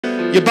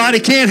Your body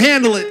can't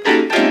handle it.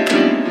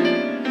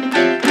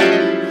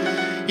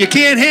 You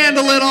can't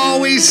handle it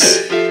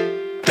always.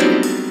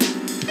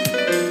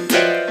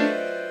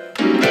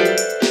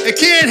 It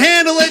can't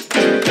handle it.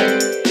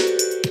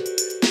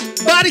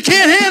 Body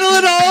can't handle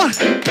it all.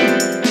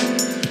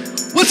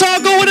 What's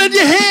all going in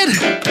your head?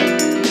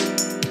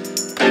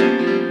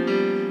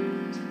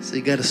 So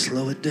you gotta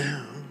slow it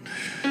down.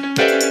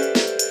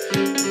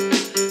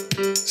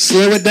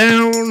 Slow it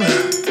down.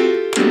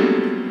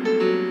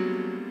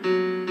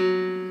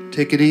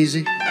 Take it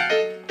easy.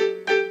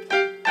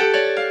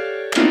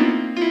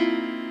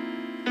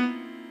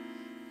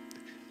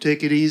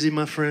 Take it easy,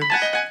 my friends.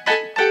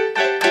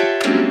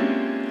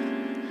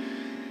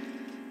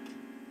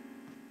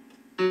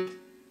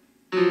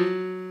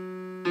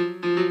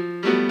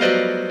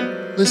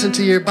 Listen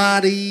to your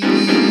body.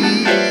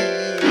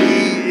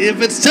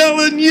 If it's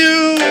telling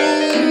you,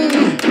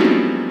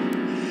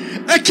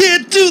 I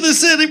can't do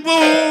this anymore,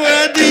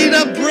 I need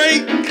a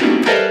break.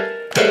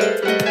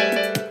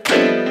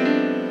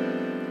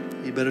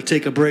 You better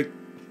take a break,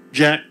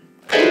 Jack.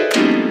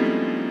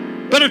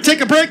 Better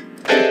take a break.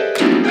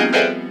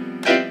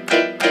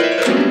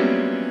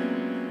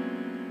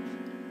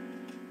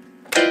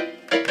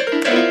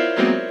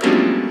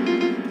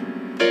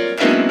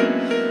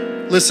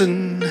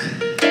 Listen.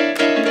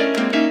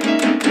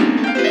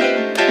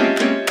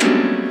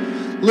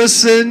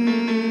 Listen.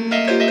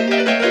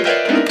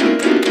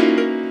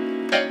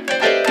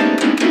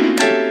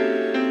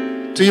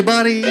 To your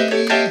body.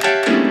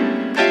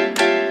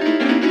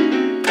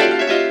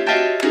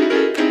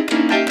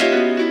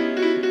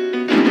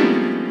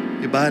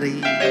 Your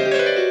body.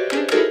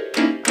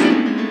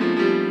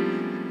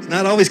 It's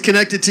not always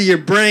connected to your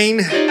brain,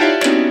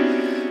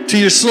 to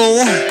your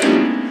soul.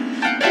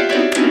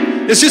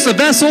 It's just a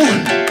vessel,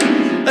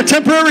 a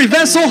temporary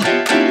vessel.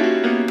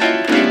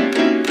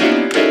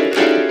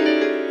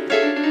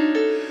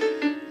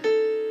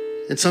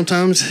 And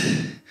sometimes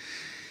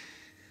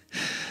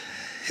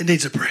it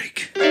needs a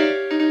break.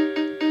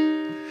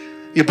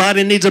 Your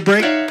body needs a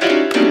break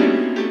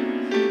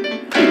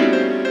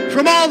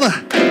from all the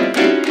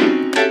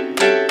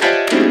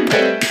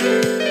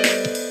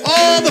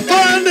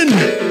fun and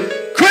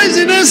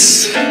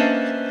craziness.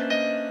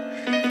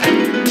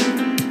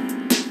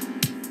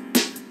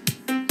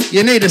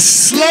 You need to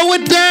slow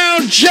it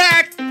down,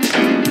 Jack.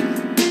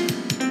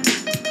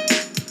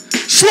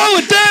 Slow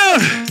it down.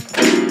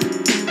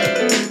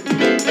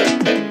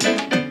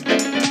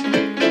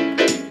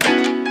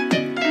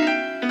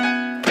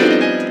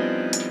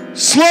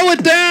 Slow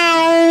it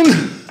down.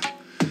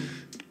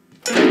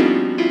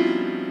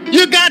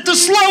 You got to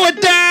slow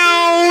it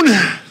down.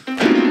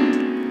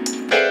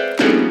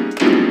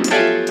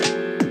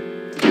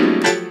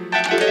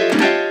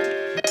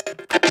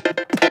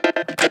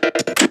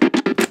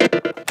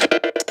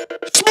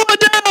 Slow it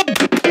down.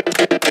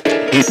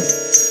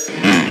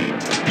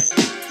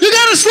 You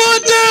got to slow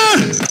it down.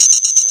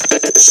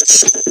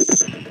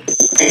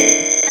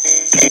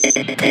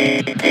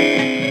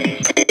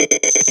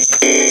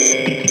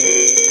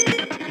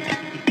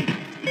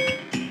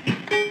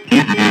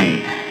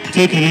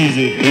 Take it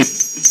easy.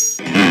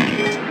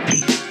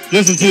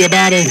 Listen to your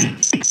body.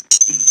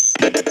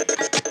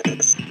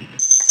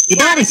 Your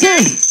body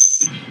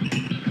says,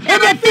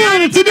 I'm not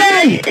feeling it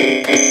today.